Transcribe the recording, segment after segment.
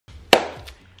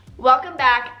Welcome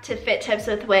back to Fit Tips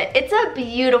with Whit. It's a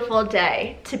beautiful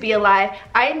day to be alive.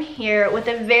 I'm here with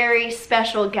a very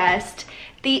special guest,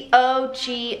 the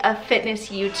OG of fitness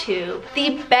YouTube,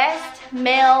 the best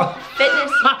male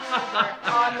fitness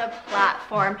YouTuber on the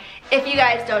platform. If you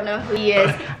guys don't know who he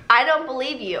is, I don't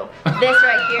believe you. This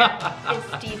right here is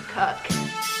Steve Cook.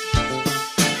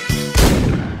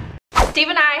 Steve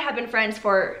and I have been friends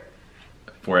for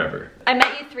forever. I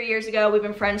met you 3 years ago. We've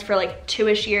been friends for like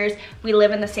 2-ish years. We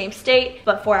live in the same state,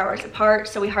 but 4 hours apart,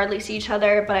 so we hardly see each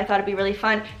other, but I thought it'd be really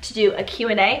fun to do a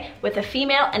Q&A with a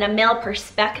female and a male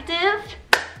perspective.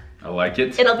 I like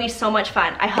it. It'll be so much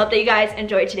fun. I hope that you guys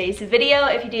enjoyed today's video.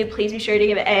 If you do, please be sure to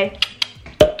give it a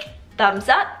thumbs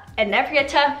up and never forget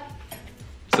to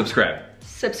subscribe.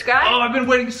 Subscribe. Oh, I've been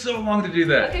waiting so long to do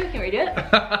that. Okay, we can redo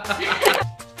it.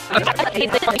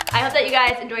 I hope that you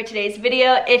guys enjoyed today's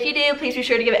video. If you do, please be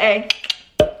sure to give it a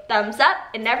thumbs up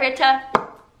and never forget to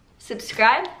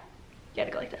subscribe. You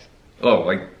gotta go like this. Oh,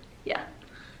 like? Yeah.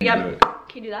 Can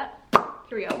you do that?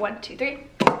 Here we go. 1, 2, 3.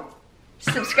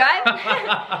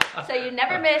 Subscribe so you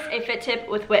never miss a fit tip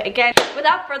with Whit again.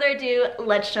 Without further ado,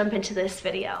 let's jump into this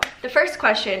video. The first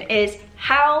question is,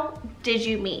 how did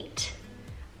you meet?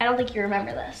 I don't think you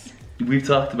remember this. We've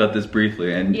talked about this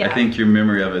briefly, and yeah. I think your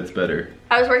memory of it's better.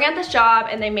 I was working at this job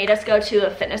and they made us go to a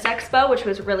fitness expo, which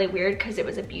was really weird because it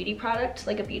was a beauty product,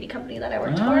 like a beauty company that I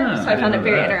worked for. So I found it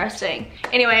very interesting.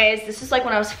 Anyways, this is like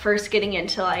when I was first getting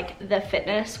into like the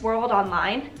fitness world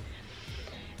online,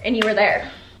 and you were there.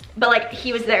 But like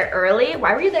he was there early.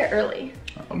 Why were you there early?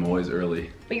 I'm always early.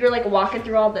 But you were like walking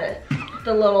through all the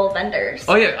little vendors.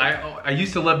 Oh yeah, I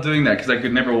used to love doing that because I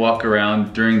could never walk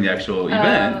around during the actual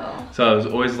event. So I was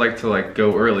always like to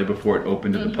go early before it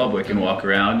opened to the public and walk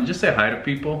around and just say hi to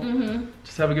people.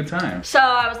 Just have a good time. So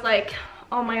I was like,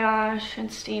 oh my gosh,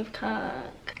 it's Steve Cook.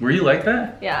 Were you like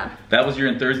that? Yeah. That was your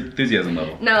enthusiasm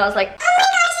level? No, I was like, oh my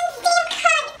gosh, it's Steve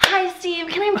Cook. Hi Steve,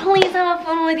 can I please have a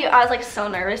phone with you? I was like so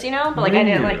nervous, you know, but like I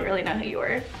didn't like really know who you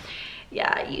were.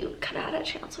 Yeah, you could have had a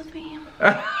chance with me.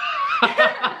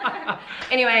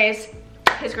 Anyways,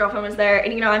 his girlfriend was there,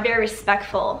 and you know, I'm very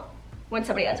respectful when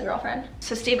somebody has a girlfriend.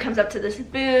 So Steve comes up to this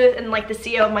booth, and like the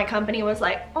CEO of my company was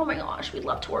like, oh my gosh, we'd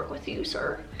love to work with you,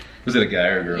 sir. Was it a guy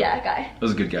or a girl? Yeah, a guy. That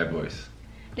was a good guy voice.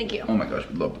 Thank you. Oh my gosh,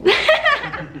 we'd love to work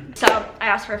with you. So I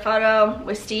asked for a photo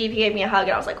with Steve. He gave me a hug,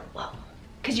 and I was like, whoa.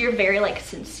 Because you're very like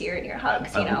sincere in your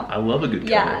hugs, you know? I love a good cuddle.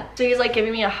 Yeah. So he's like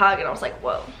giving me a hug, and I was like,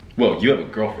 whoa. Whoa, you have a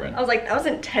girlfriend. I was like, that was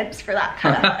intense for that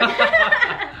kind of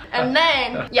hug. And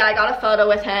then, yeah, I got a photo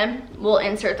with him. We'll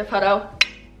insert the photo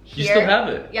here. You still have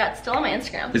it? Yeah, it's still on my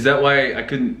Instagram. Is that why I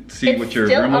couldn't see what your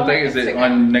room looked like? Is it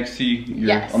on next to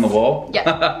you on the wall? Yeah,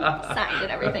 signed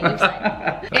and everything. You've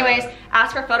signed. Anyways,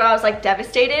 asked for a photo. I was like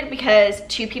devastated because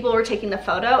 2 people were taking the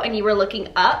photo and you were looking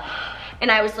up and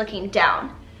I was looking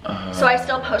down. So I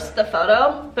still posted the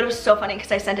photo, but it was so funny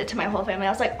because I sent it to my whole family. I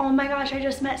was like, oh my gosh, I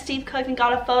just met Steve Cook and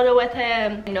got a photo with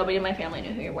him. And nobody in my family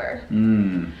knew who you were.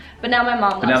 But now my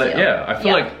mom loves you. Yeah, I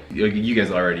feel like you guys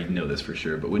already know this for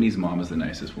sure, but Whitney's mom is the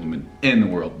nicest woman in the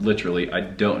world. Literally, I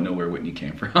don't know where Whitney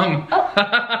came from.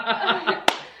 Oh.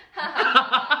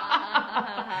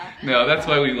 No, that's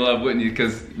why we love Whitney,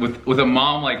 because with a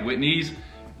mom like Whitney's,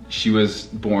 she was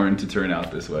born to turn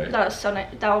out this way. That was so nice.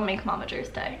 That will make Mama Drew's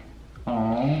day.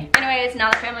 Aww. Anyways, now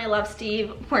the family loves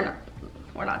Steve. We're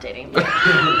not dating. Do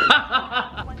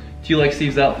you like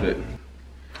Steve's outfit?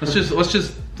 Let's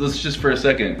just for a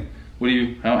second. How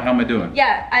am I doing?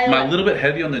 Yeah, am I a little bit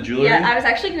heavy on the jewelry? Yeah, I was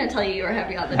actually gonna tell you were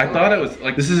heavy on the jewelry. I thought I was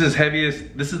like, this is the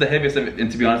heaviest of it,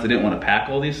 and to be honest, I didn't want to pack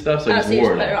all these stuff, so I just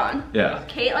wore it on. Yeah.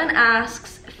 Caitlin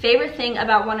asks, favorite thing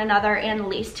about one another and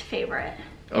least favorite.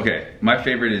 Okay, my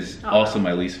favorite is also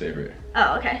my least favorite.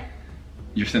 Oh, okay.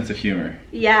 Your sense of humor.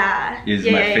 Yeah. Is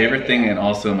my favorite thing and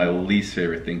also my least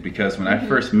favorite thing, because when I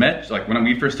first met, like when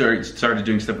we first started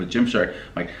doing stuff with Gymshark,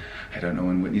 I'm like, I don't know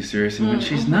when Whitney's serious and when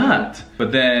she's not.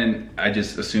 But then I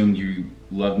just assumed you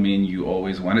loved me and you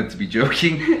always wanted to be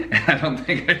joking, and I don't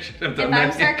think I should have done that.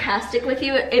 If I'm sarcastic with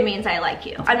you, it means I like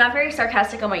you. I'm not very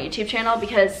sarcastic on my YouTube channel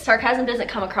because sarcasm doesn't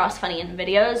come across funny in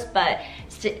videos, but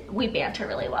we banter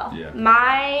really well. Yeah.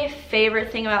 My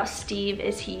favorite thing about Steve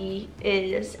is he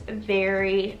is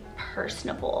very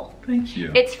personable. Thank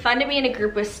you. It's fun to be in a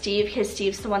group with Steve because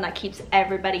Steve's the one that keeps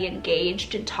everybody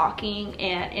engaged and talking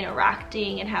and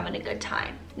interacting and having a good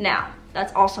time. Now,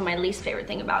 that's also my least favorite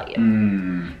thing about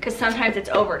you. Because sometimes it's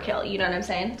overkill, you know what I'm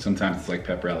saying? Sometimes it's like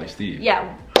Pep Rally Steve.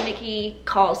 Yeah, Nikki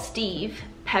calls Steve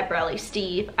Pep Rally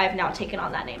Steve. I've now taken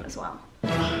on that name as well.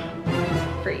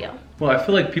 for you? Well, I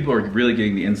feel like people are really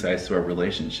getting the insights to our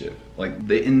relationship, like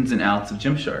the ins and outs of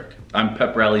Gymshark. I'm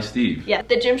Pep Rally Steve. Yeah,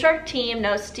 the Gymshark team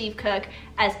knows Steve Cook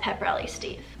as Pep Rally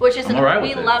Steve, which is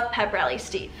we love Pep Rally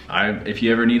Steve. If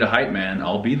you ever need a hype man,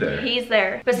 I'll be there. He's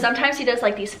there, but sometimes he does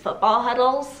like these football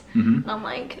huddles, and I'm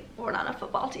like, we're not a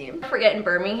football team. Forget in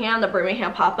Birmingham, the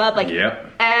Birmingham pop-up, like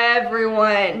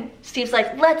everyone. Steve's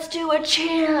like, let's do a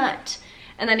chant,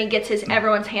 and then he gets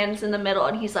everyone's hands in the middle,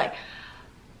 and he's like,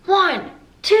 1,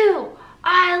 2,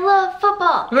 I love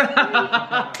football. 3, 4.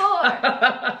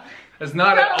 That's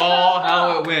not at all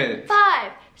how it went.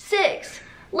 5, 6,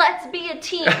 let's be a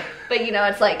team. But you know,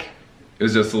 it's like, it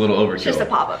was just a little overkill. It's just a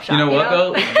pop-up shop. You know what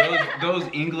though? those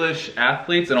English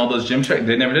athletes and all those Gymshark,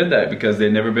 they never did that because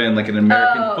they'd never been like an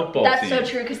American football team. That's so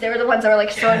true, because they were the ones that were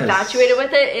like so infatuated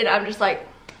with it, and I'm just like,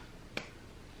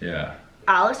 yeah.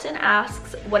 Allison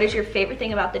asks, what is your favorite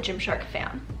thing about the Gymshark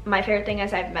fam? My favorite thing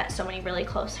is I've met so many really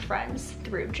close friends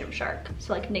through Gymshark.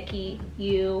 So like Nikki,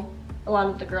 you, a lot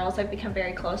of the girls I've become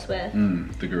very close with.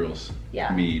 The girls.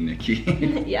 Yeah. Me, Nikki.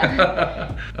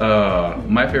 Yeah.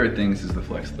 My favorite things is the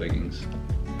flex leggings.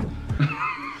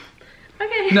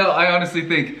 Okay. No, I honestly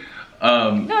think.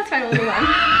 No, it's fine, we'll move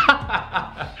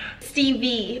on.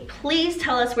 Stevie, please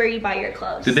tell us where you buy your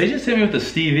clothes. Did they just hit me with the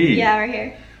Stevie? Yeah, right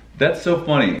here. That's so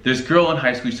funny. This girl in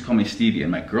high school used to call me Stevie,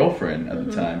 and my girlfriend at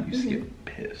the time used to get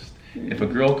pissed. If a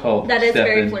girl called That is Stephen,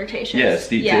 very flirtatious. Yeah,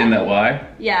 Steve, isn't that why?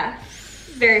 Yeah,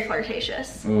 very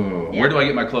flirtatious. Ooh, where do I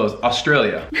get my clothes?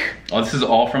 Australia. Oh, this is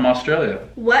all from Australia.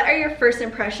 What are your first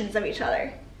impressions of each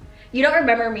other? You don't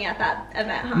remember me at that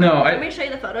event, huh? No, Let me show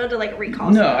you the photo to like recall.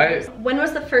 No, When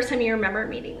was the first time you remember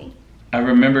meeting me? I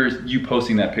remember you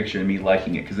posting that picture and me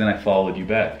liking it, because then I followed you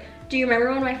back. Do you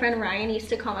remember when my friend Ryan used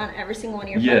to comment on every single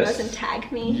one of your photos and tag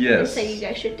me and say you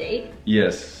guys should date?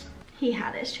 Yes. He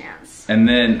had his chance. And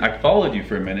then I followed you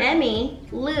for a minute. Emmy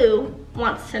Lou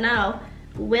wants to know,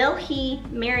 will he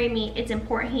marry me? It's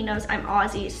important he knows I'm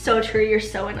Aussie. So true, you're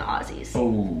so into Aussies.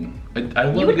 Oh, I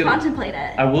love You would contemplate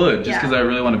it. I would, just because I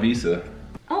really want a visa.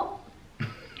 Oh.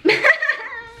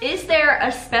 Is there a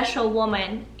special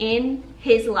woman in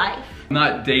his life? I'm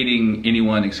not dating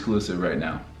anyone exclusive right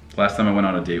now. Last time I went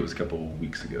on a date was a couple of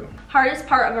weeks ago. Hardest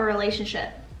part of a relationship?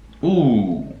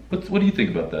 Ooh, what do you think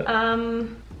about that?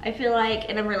 I feel like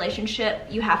in a relationship,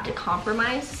 you have to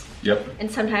compromise. Yep. And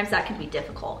sometimes that can be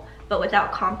difficult, but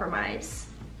without compromise,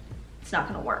 it's not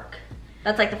gonna work.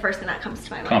 That's like the first thing that comes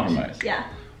to my mind. Compromise. Yeah.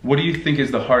 What do you think is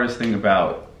the hardest thing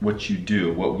about what you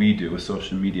do, what we do with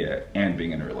social media and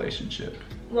being in a relationship?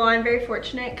 Well, I'm very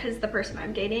fortunate because the person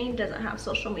I'm dating doesn't have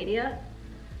social media.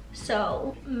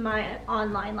 So my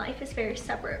online life is very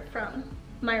separate from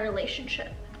my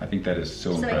relationship. I think that is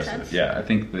so Does that make impressive. sense? Yeah, I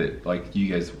think that like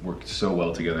you guys worked so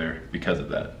well together because of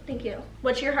that. Thank you.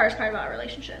 What's your hardest part about a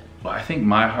relationship? Well, I think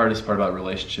my hardest part about a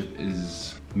relationship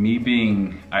is me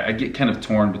being, I get kind of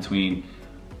torn between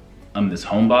I'm this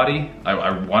homebody.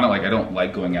 I want to I don't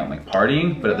like going out and like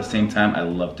partying, but at the same time I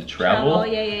love to travel.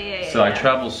 So I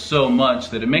travel so much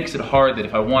that it makes it hard that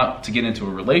if I want to get into a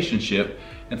relationship,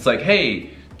 it's like, hey,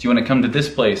 do you want to come to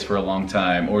this place for a long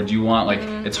time? Or do you want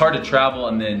it's hard to travel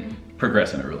and then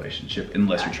progress in a relationship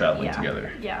unless you're traveling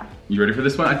together. Yeah. You ready for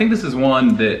this one? I think this is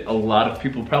one that a lot of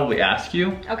people probably ask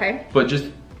you. Okay. But just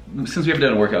since we haven't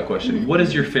done a workout question, what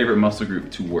is your favorite muscle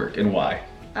group to work and why?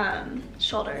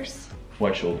 Shoulders.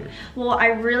 Why shoulders? Well, I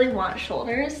really want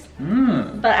shoulders,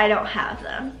 but I don't have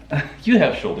them. You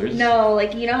have shoulders. No,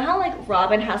 like you know how like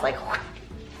Robin has like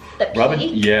the peak? Robin?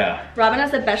 Yeah. Robin has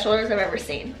the best shoulders I've ever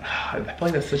seen. I feel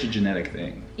like that's such a genetic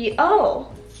thing.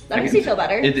 That makes me feel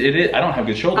better. It is. I don't have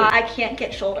good shoulders. I can't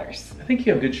get shoulders. I think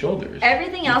you have good shoulders.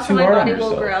 Everything else in my body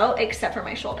will grow except for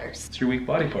my shoulders. It's your weak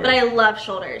body part. But I love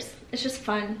shoulders. It's just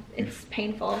fun. It's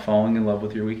painful. Falling in love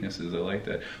with your weaknesses. I like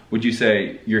that. Would you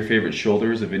say your favorite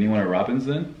shoulders of anyone are Robin's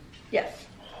then? Yes.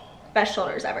 Best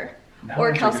shoulders ever.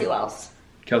 Or Kelsey Wells.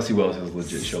 Kelsey Wells has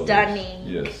legit shoulders. Stunning.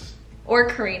 Yes. Or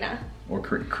Karina. Or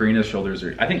Karina's shoulders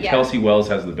are, I think Kelsey Wells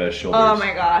has the best shoulders. Oh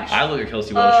my gosh. I look at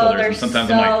Kelsey Wells' shoulders and sometimes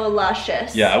so I'm like,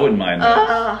 luscious. Yeah, I wouldn't mind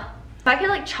that. If I could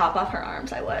like chop off her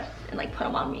arms, I would. And like put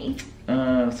them on me.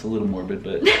 It's a little morbid,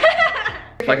 but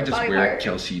if I could just wear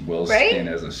Kelsey Wells' skin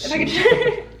as a suit. If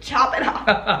I could chop it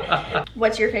off.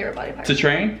 What's your favorite body part? To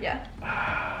train? Yeah.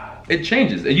 It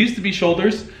changes. It used to be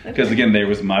shoulders, because again, there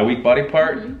was my weak body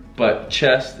part, but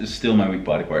chest is still my weak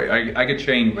body part. I could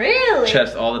train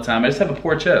chest all the time. I just have a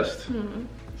poor chest.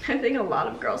 I think a lot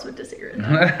of girls would disagree with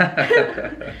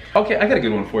that. Okay, I got a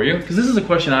good one for you, because this is a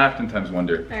question I oftentimes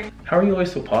wonder. Right. How are you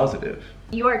always so positive?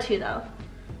 You are too, though.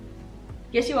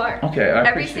 Yes, you are. Okay, I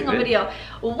Every single video.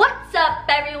 What's up,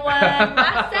 everyone?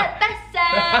 What's up,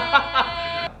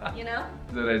 Bessa? You know?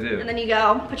 That I do. And then you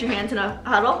go, put your hands in a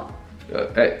huddle.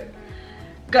 Hey.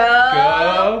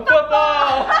 Go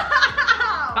football!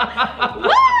 Woo!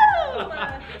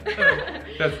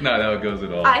 That's not how it goes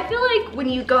at all. I feel like when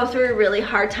you go through really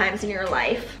hard times in your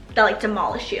life that like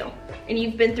demolish you, and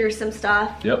you've been through some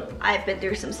stuff. Yep. I've been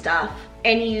through some stuff.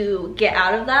 And you get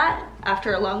out of that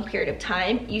after a long period of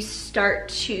time, you start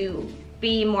to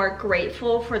be more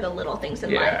grateful for the little things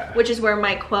in life, which is where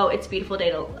my quote, "It's a beautiful day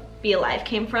to be alive,"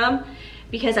 came from.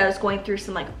 Because I was going through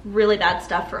some like really bad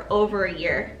stuff for over a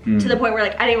year, to the point where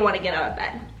like I didn't even want to get out of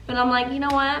bed. But I'm like, you know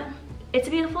what? It's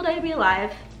a beautiful day to be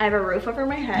alive. I have a roof over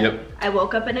my head. Yep. I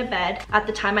woke up in a bed. At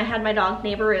the time I had my dog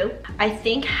Neighboroo. I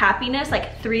think happiness,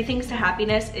 like 3 things to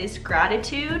happiness is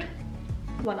gratitude.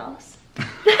 What else?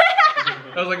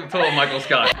 That was like a total Michael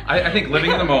Scott. I think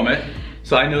living in the moment.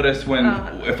 So I notice when,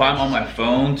 if I'm on my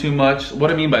phone too much, what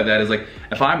I mean by that is like,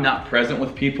 if I'm not present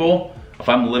with people, if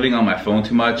I'm living on my phone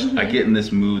too much, I get in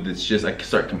this mood that's just, I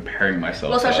start comparing myself.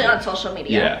 Well, especially on social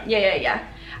media. Yeah. Yeah.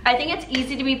 I think it's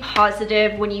easy to be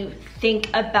positive when you think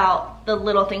about the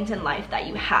little things in life that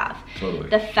you have. Totally.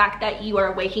 The fact that you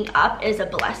are waking up is a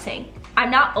blessing.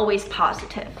 I'm not always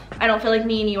positive. I don't feel like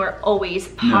me and you are always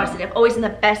positive, always in the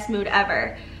best mood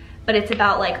ever. But it's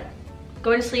about like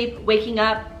going to sleep, waking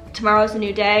up, tomorrow's a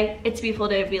new day. It's a beautiful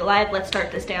day to be alive. Let's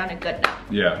start this day on a good note.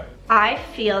 Yeah. I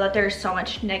feel that there's so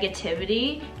much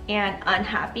negativity and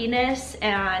unhappiness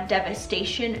and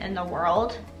devastation in the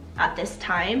world at this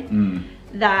time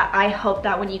that I hope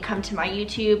that when you come to my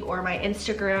YouTube or my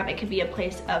Instagram, it could be a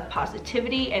place of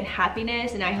positivity and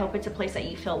happiness, and I hope it's a place that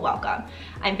you feel welcome.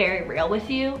 I'm very real with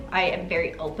you. I am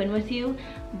very open with you,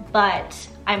 but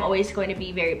I'm always going to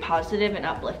be very positive and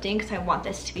uplifting because I want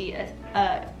this to be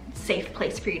a safe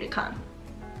place for you to come.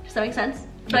 Does that make sense?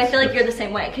 But I feel like you're the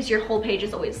same way because your whole page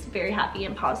is always very happy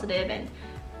and positive and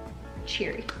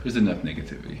cheery. There's enough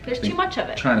negativity. There's too much of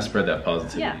it. Trying to spread that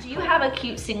positivity. Yeah. Do you have a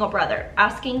cute single brother?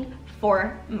 Asking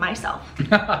for myself.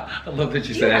 I love that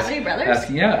you Do said you have any brothers?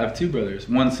 Yeah, I have 2 brothers.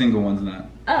 One single, one's not.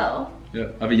 Oh. Yeah,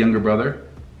 I have a younger brother.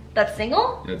 That's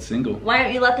single? That's single. Why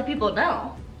don't you let the people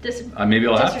know? Maybe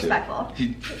I'll have to. Disrespectful.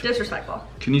 Disrespectful.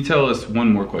 Can you tell us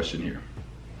one more question here?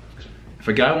 If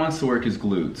a guy wants to work his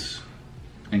glutes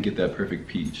and get that perfect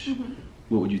peach,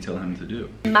 what would you tell him to do?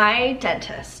 My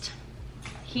dentist,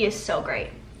 he is so great.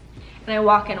 And I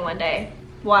walk in one day,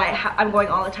 I'm going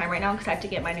all the time right now because I have to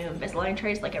get my new Invisalign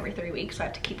trays like every 3 weeks, so I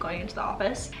have to keep going into the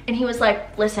office. And he was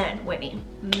like, listen, Whitney,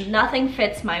 nothing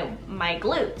fits my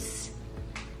glutes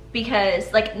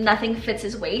because like nothing fits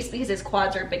his waist because his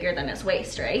quads are bigger than his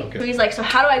waist, right? Okay. So he's like, so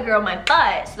how do I grow my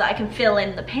butt so that I can fill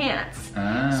in the pants?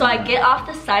 So I get off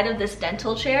the side of this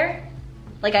dental chair.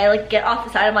 Like I get off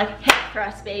the side, I'm like, hip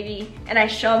thrust, baby. And I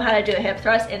show him how to do a hip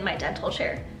thrust in my dental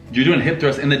chair. You're doing hip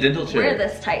thrust in the dental chair? We're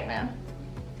this tight now.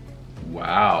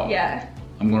 Wow. Yeah.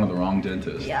 I'm going to the wrong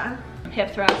dentist. Yeah,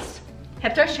 hip thrust.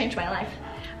 Hip thrust changed my life.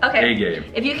 Okay, A-game.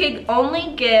 If you could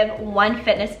only give one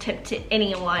fitness tip to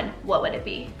anyone, what would it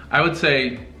be? I would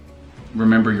say,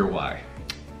 remember your why.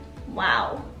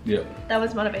 Wow. Yep. That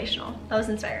was motivational. That was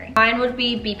inspiring. Mine would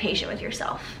be patient with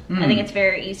yourself. I think it's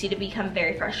very easy to become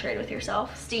very frustrated with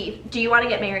yourself. Steve, do you want to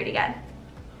get married again?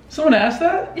 Someone asked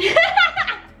that?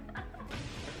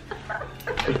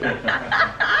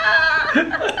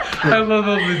 I love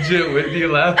how legit Whitney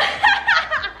laugh.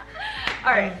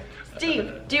 All right,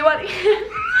 Steve, do you want to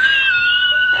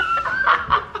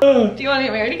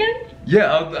get married again? Yeah,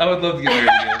 I would love to get married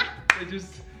again.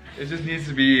 It just needs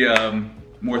to be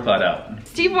more thought out.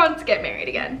 Steve wants to get married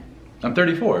again. I'm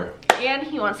 34. And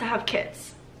he wants to have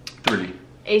kids. 3.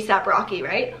 ASAP Rocky,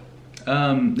 right?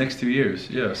 Next 2 years,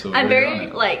 yeah. So I'm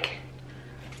very like,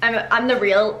 I'm the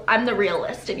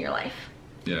realist in your life.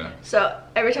 Yeah. So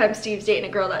every time Steve's dating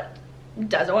a girl that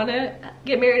doesn't want to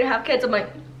get married and have kids, I'm like,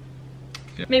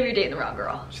 maybe you're dating the wrong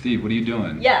girl. Steve, what are you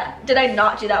doing? Yeah. Did I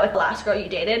not do that with the last girl you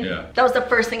dated? Yeah. That was the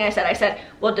first thing I said. I said,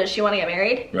 well, does she want to get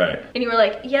married? Right. And you were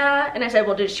like, yeah. And I said,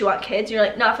 well, does she want kids? And you're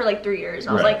like, not for like 3 years.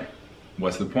 And I was like,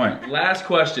 what's the point? Last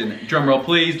question. Drum roll,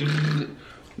 please.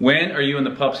 When are you and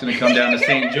the pups gonna come down to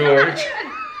St. George?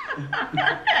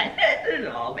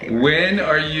 When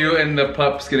are you and the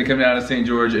pups gonna come down to St.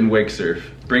 George and wake surf?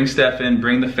 Bring Stefan,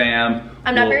 bring the fam.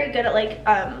 I'm not very good at like,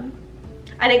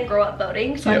 I didn't grow up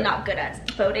boating, so I'm not good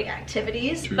at boating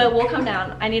activities. True. But we'll come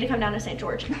down. I need to come down to St.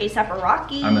 George. ASAP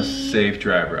Rocky. I'm a safe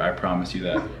driver, I promise you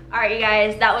that. All right, you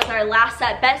guys, that was our last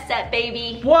set, best set,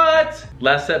 baby. What?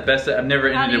 Last set, best set. I've never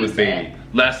ended it with say baby.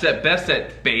 Last set, best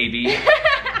set, baby.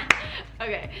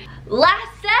 Okay.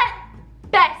 Last set,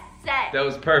 best set. That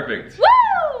was perfect.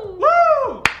 Woo!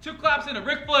 Woo! 2 claps and a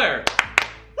Ric Flair.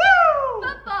 Woo!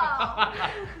 Football.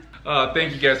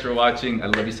 Thank you guys for watching. I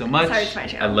love you so much. Sorry, it's my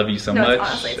channel. I love you so No, much.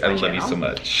 honestly, it's I my love you channel. so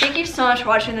much. Thank you so much for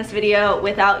watching this video.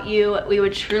 Without you, we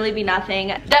would truly be nothing.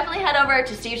 Definitely head over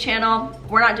to Steve's channel.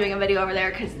 We're not doing a video over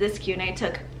there because this Q&A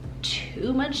took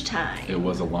too much time. It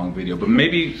was a long video, but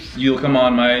maybe you'll come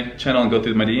on my channel and go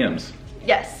through my DMs.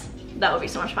 Yes, that would be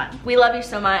so much fun. We love you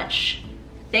so much.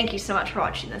 Thank you so much for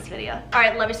watching this video. All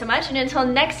right, love you so much. And until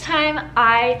next time,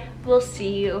 I will see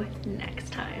you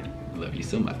next time. Love you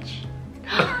so much.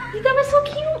 That was so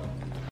cute.